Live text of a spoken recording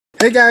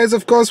Hey guys,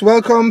 of course,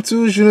 welcome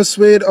to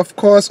Junosuede, of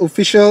course,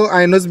 official.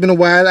 I know it's been a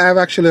while. I've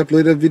actually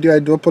uploaded a video. I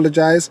do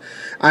apologize.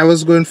 I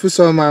was going through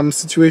some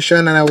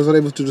situation and I was not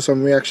able to do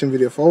some reaction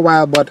video for a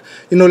while, but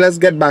you know, let's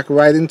get back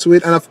right into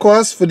it. And of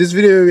course, for this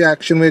video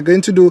reaction, we're going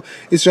to do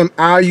is from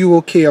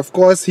RUOK. Of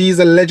course, he's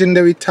a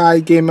legendary Thai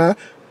gamer,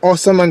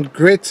 awesome and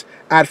great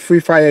at Free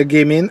Fire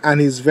gaming, and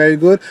he's very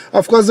good.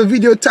 Of course, the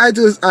video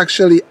title is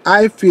actually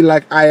I Feel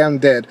Like I Am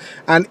Dead,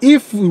 and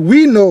if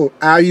we know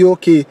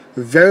RUOK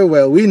very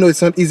well, we know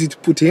it's not easy to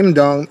put him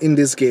down in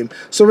this game,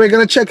 so we're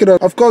gonna check it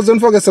out. Of course, don't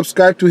forget to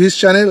subscribe to his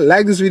channel,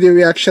 like this video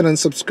reaction, and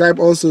subscribe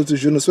also to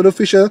Junosuede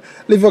official.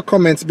 Leave a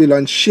comment below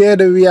and share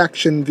the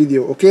reaction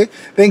video. Okay,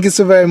 thank you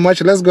so very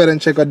much. Let's go ahead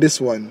and check out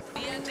this one.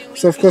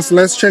 So of course,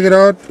 let's check it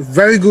out.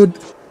 Very good.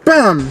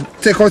 Bam,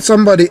 take out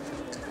somebody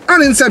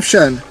on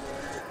Inception.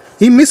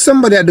 He missed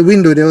somebody at the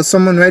window. There was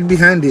someone right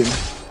behind him.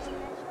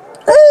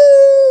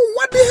 Oh,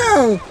 what the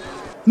hell?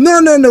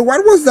 No.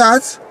 What was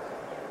that?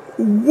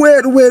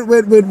 Wait.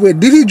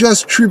 Did he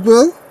just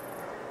triple?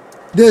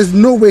 There's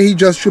no way he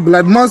just triple.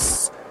 I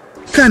must.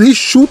 Can he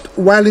shoot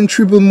while in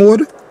triple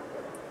mode?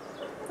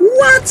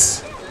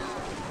 What?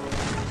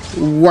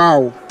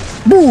 Wow.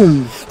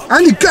 Boom.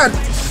 And he got.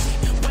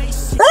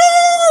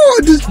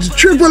 Oh, just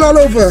triple all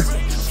over.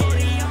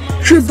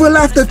 Triple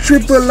after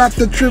triple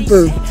after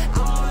triple.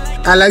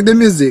 I like the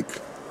music.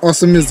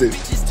 Awesome music.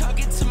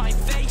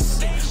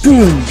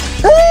 Boom.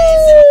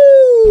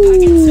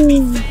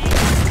 Ooh.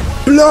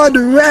 Blood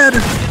red.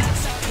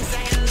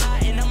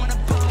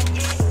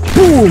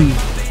 Boom.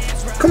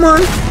 Come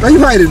on. Where you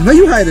hiding? Where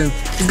you hiding?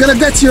 He's gonna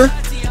get you.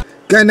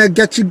 Gonna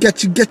get you.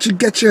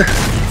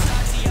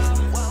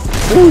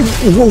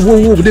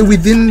 Whoa. They're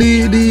within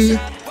the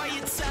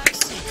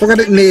forgot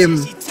the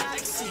name.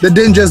 The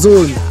danger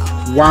zone.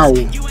 Wow.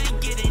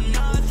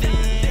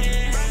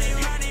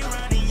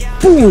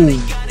 Boom!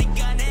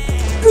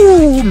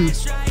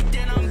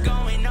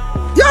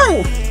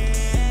 Yo!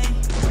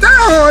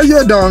 Oh,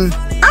 you're done.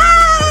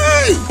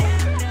 Aye!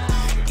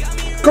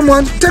 Come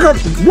on, take up.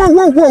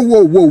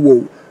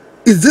 Whoa.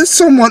 Is this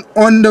someone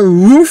on the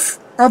roof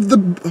of the...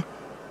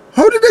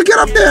 How did they get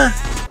up there?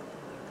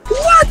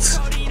 What?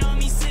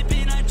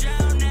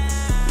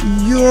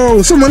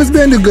 Yo, someone is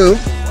behind the girl.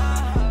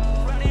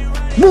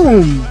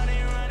 Boom!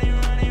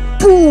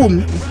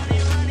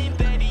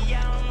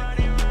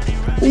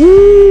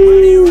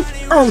 Ooh,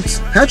 out!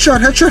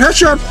 Headshot!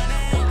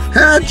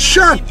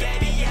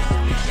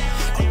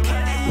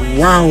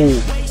 Wow!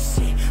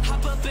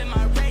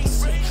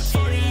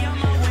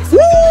 Woo!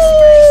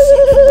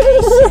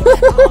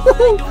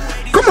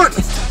 Come on!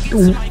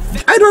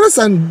 I don't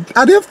understand.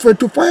 Are they afraid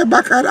to fire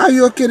back? Are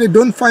you okay? They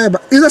don't fire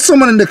back. Is there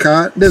someone in the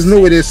car? There's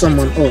no way there's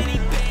someone. Oh!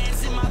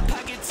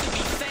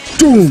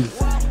 Boom!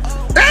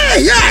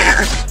 Hey,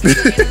 yeah!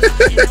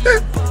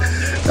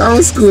 That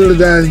was cool to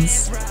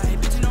dance.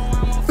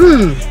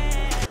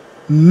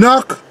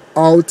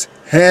 Knockout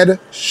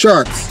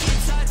headshots.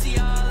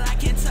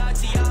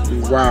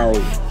 Wow.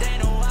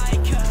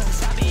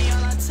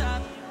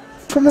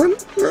 Come on.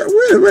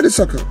 Where the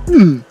sucker?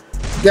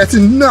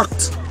 Getting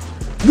knocked.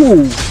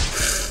 Woo.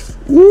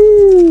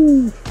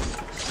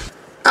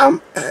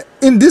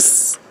 In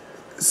this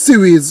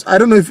series, I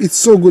don't know if it's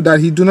so good that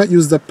he do not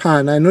use the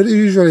pan. I know they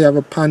usually have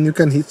a pan you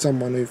can hit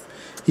someone with.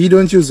 He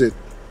don't use it.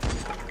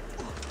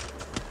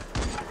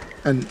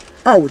 And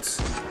out.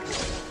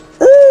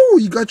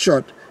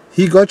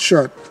 He got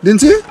shot.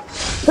 Didn't he?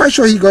 Quite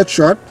sure he got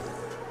shot.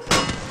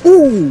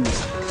 Ooh.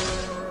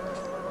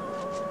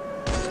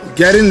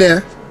 Get in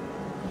there.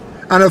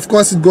 And of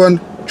course it's going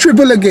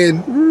triple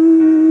again.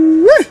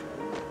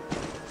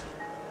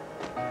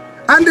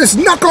 And this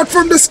knockout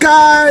from the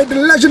sky. The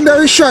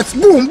legendary shots.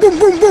 Boom.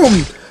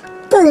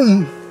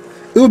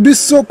 It would be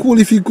so cool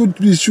if he could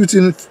be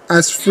shooting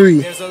as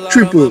free.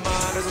 Triple.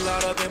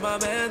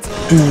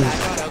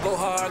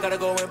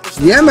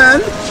 Yeah,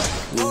 man.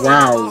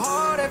 Wow.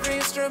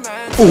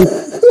 Oh.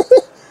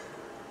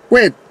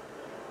 Wait.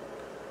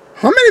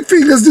 How many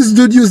fingers this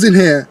dude using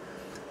here?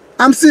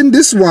 I'm seeing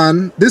this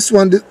one.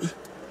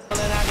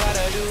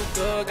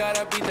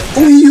 Oh,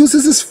 he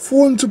uses his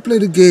phone to play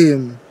the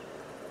game.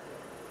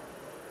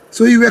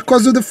 So he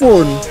records with the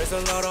phone.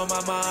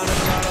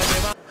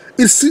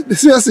 It's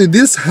seriously,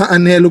 this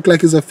hand here look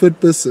like it's a third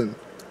person.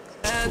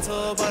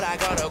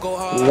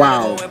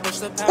 Wow.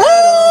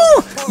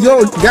 Oh!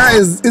 Yo,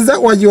 guys, is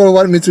that what you all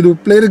want me to do?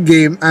 Play the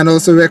game and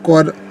also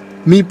record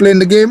me playing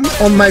the game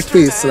on my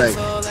face? Like,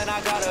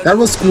 that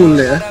was cool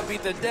there.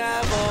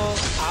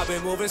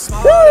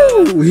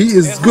 Woo! He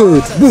is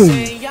good. Boom.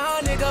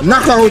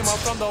 Knockout.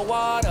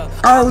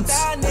 Out.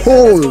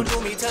 Hold.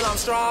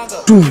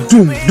 Doom.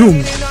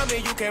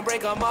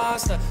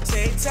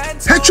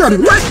 Headshot.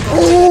 Right.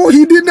 Oh,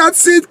 he did not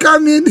see it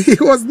coming. He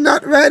was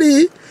not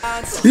ready.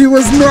 He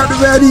was not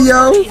ready,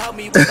 yo.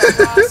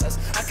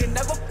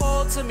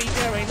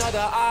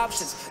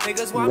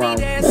 Wow.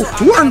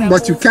 One,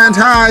 but you can't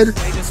hide.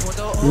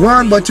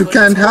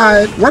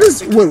 What is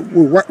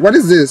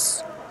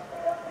this?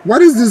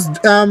 What is this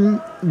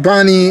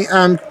Barney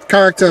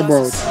character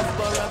about?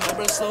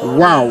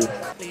 Wow.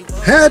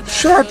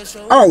 Headshot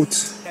out.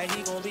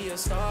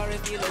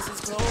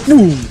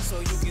 Boom.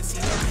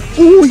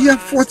 Oh, yeah,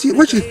 40.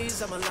 Watch it.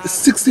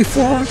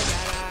 64.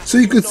 So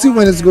you could see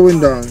when it's going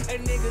down.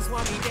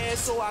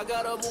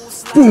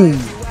 Boom.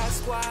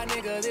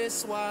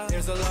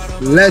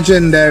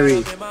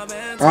 Legendary.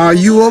 Are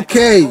you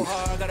okay?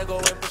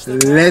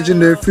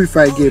 Legendary Free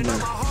Fire gamer.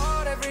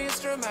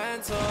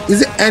 Is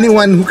there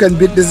anyone who can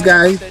beat this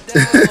guy?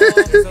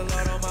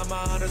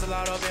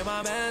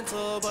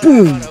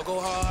 Boom.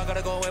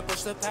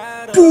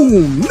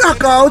 Boom.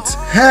 Knockout.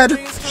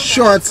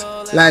 Headshot.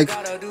 Like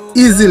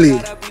easily.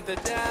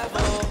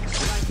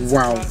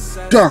 Wow.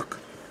 Duck.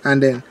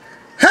 And then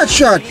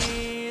headshot.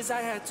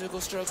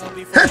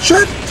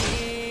 Headshot.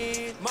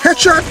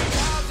 Headshot.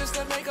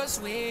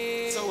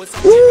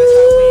 Ooh.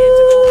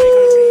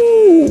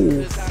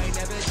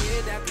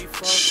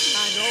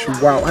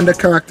 Wow, and the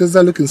characters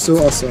are looking so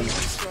awesome.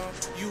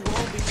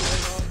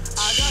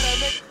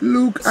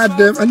 Look at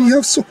them, and you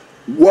have so...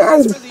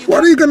 Wow,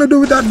 what are you gonna do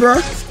with that,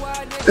 bro?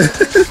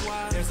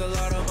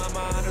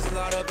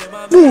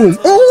 Boom.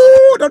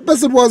 Oh, that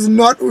person was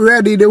not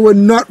ready. They were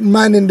not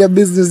minding their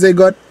business. They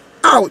got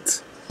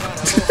out.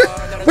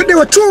 But they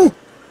were two.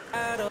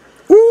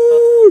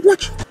 Ooh,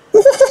 watch.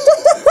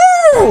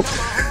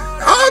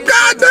 Oh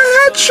God, the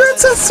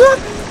headshots are so...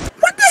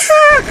 What the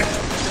heck?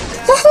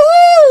 Oh,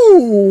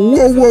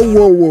 whoa, whoa,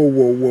 whoa, whoa,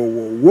 whoa,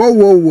 whoa, whoa,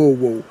 whoa, whoa,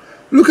 whoa.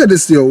 Look at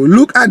this, yo.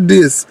 Look at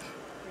this.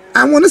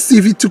 I want to see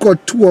if he took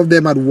out two of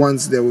them at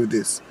once there with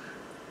this.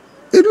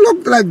 It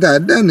looked like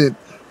that, didn't it?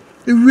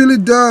 It really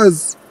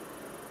does.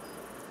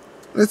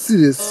 Let's see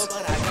this.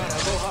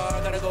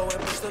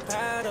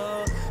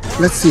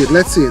 Let's see it.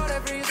 Let's see it.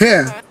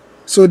 Here.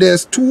 So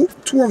there's two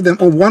of them.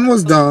 Oh, one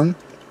was down.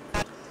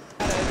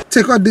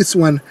 Take out this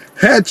one.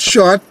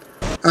 Headshot.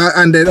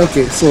 And then,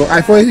 okay. So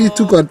I thought he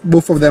took out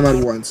both of them at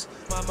once.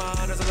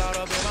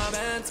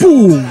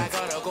 Boom.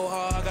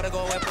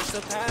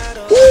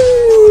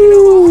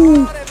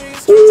 Ooh.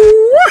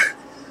 Ooh.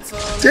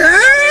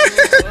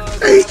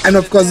 Hey. And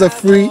of course the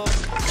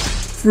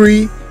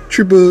free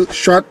triple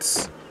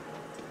shots.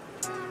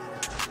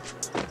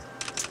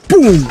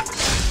 Boom.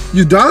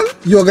 You done?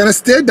 You're gonna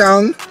stay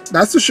down.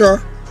 That's for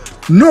sure.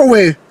 No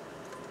way.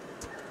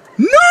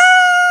 No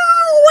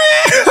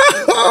way.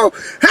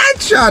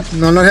 Headshot.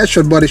 No, not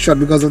headshot, body shot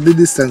because of the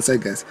distance, I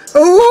guess.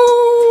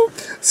 Oh,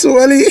 so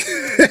early.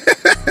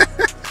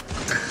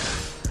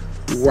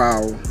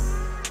 Wow.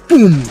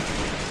 Boom.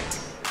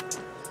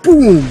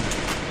 Boom.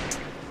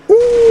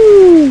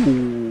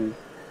 Ooh.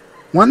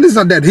 One is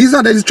not dead. He's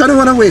not dead. He's trying to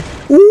run away.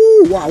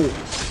 Ooh, wow.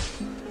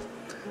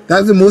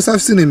 That's the most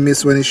I've seen him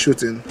miss when he's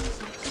shooting.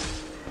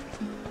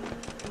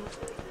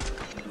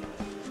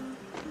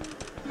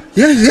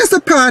 Yeah, here's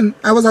the pan.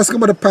 I was asking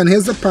about the pan.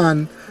 Here's the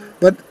pan.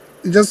 But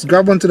you just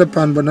grab onto the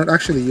pan, but not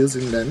actually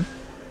using them.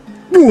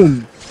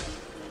 Boom.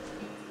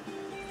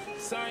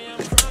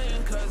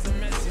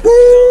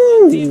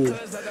 Woo!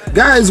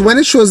 Guys, when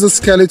it shows the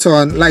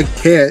skeleton, like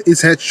here,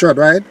 it's headshot,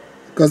 right?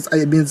 Because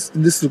it means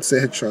this looks a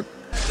headshot.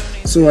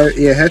 So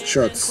yeah,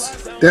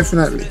 headshots.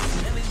 Definitely.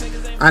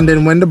 And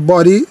then when the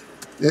body,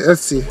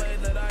 let's see.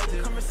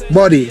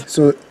 Body.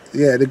 So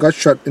yeah, they got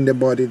shot in the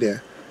body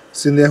there.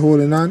 See, they're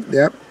holding on.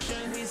 Yep.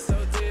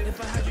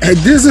 Hey,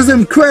 this is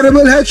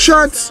incredible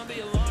headshots.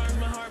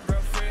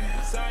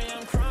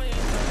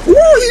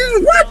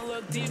 Whoa, what?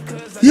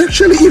 He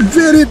actually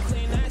evaded.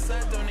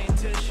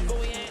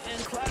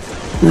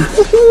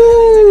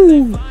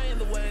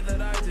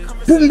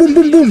 Boom, boom,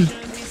 boom, boom.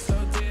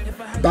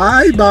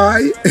 Bye,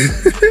 bye.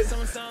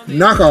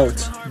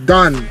 Knockout.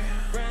 Done.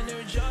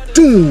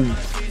 Boom.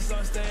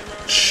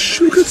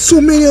 Look at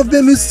so many of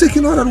them. He's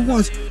taking out at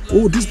once.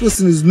 Oh, this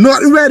person is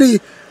not ready.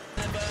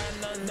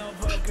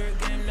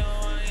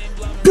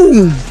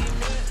 Boom.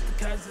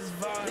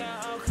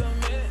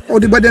 Oh,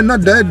 but they're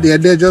not dead.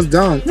 They're just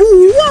down.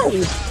 Woo, wow.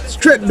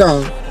 Straight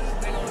down.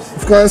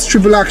 Of course,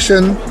 triple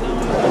action.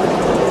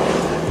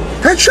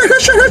 Headshot,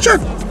 headshot,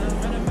 headshot.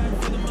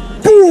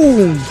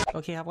 Boom. โอ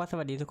เคครับก็ส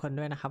วัสดีทุกคน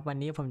ด้วยนะครับวัน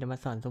นี้ผมจะมา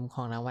สอนสุ่มข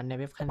องรางวัลใน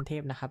เว็บคันเท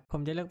พนะครับผ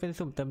มจะเลือกเป็น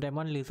สุ่มเติมไดม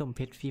อนด์หรือสุ่มเพ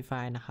ชรฟรีไฟ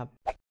ล์นะครับ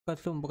กด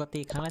สุ่มปก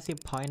ติครั้งละ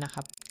10 พอยต์นะค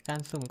รับการ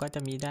สุ่มก็จะ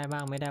มีได้บ้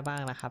างไม่ได้บ้า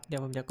งนะครับเดี๋ย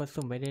วผมจะกด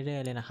สุ่มไปเรื่อ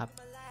ยๆเลยนะครับ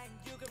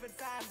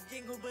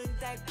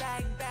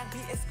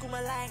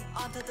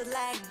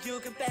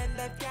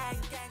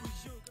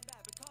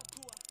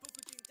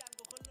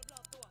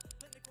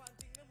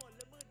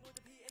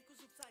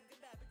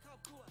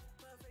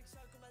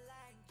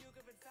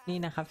นี่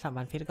นะครับ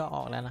3,000 เพชรก็อ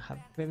อกแล้วนะครับ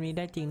เว็บนี้ไ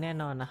ด้จริงแน่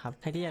นอนนะครับ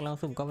ใครที่อยากลอง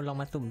สุ่มก็ลอง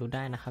มาสุ่มดูไ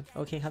ด้นะครับโ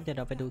อเคครับเดี๋ยวเ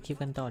ราไปดูคลิป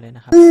กันต่อเลยน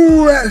ะครับ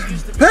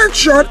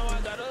Headshot.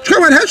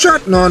 Come on,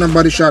 headshot. No, no,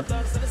 body shot.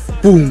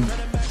 Boom.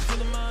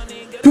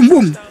 Boom,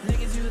 boom.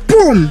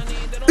 Boom.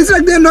 It's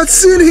like they're not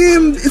seeing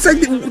him. It's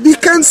like they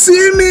can't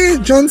see me.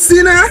 John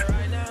Cena.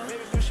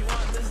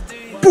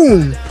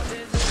 Boom.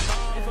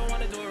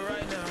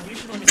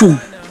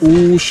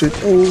 Oh shit.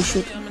 Oh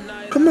shit.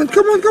 Come on,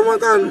 come on, come on,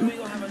 come on.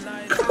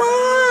 Come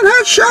on,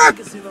 headshot.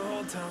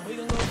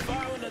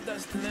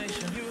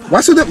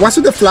 What's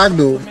with the flag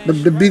though?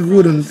 The big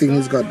wooden thing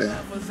he's got there.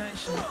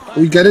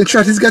 We getting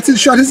shot. He's getting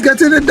shot. He's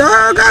getting it.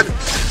 Oh God!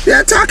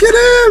 They're attacking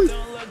him.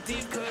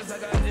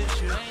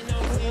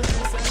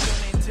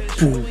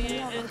 Boom.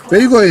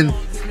 Where you going?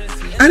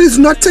 And he's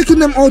not taking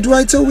them out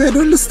right away. I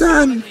don't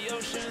understand.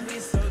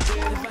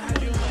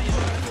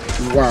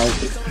 Wow.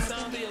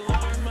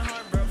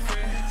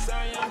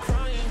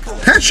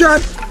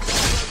 Headshot.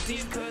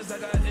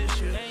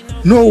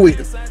 No way.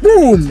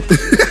 Boom.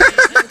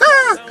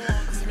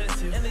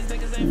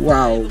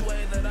 Wow.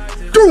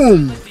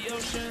 Boom.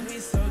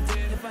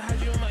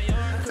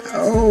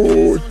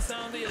 Oh.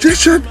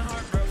 Headshot.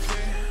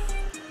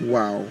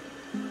 Wow.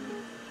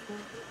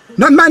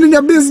 Not minding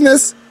your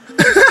business.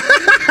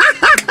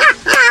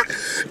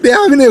 They're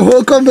having a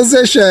whole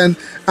conversation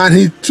and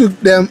he took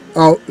them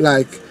out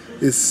like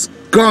it's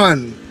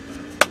gone.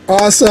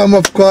 Awesome.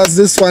 Of course,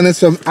 this one is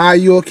from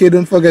RUOK.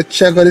 Don't forget,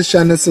 check out this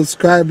channel,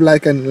 subscribe,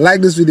 like, and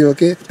like this video.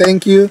 Okay,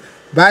 thank you.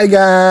 Bye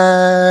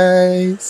guys.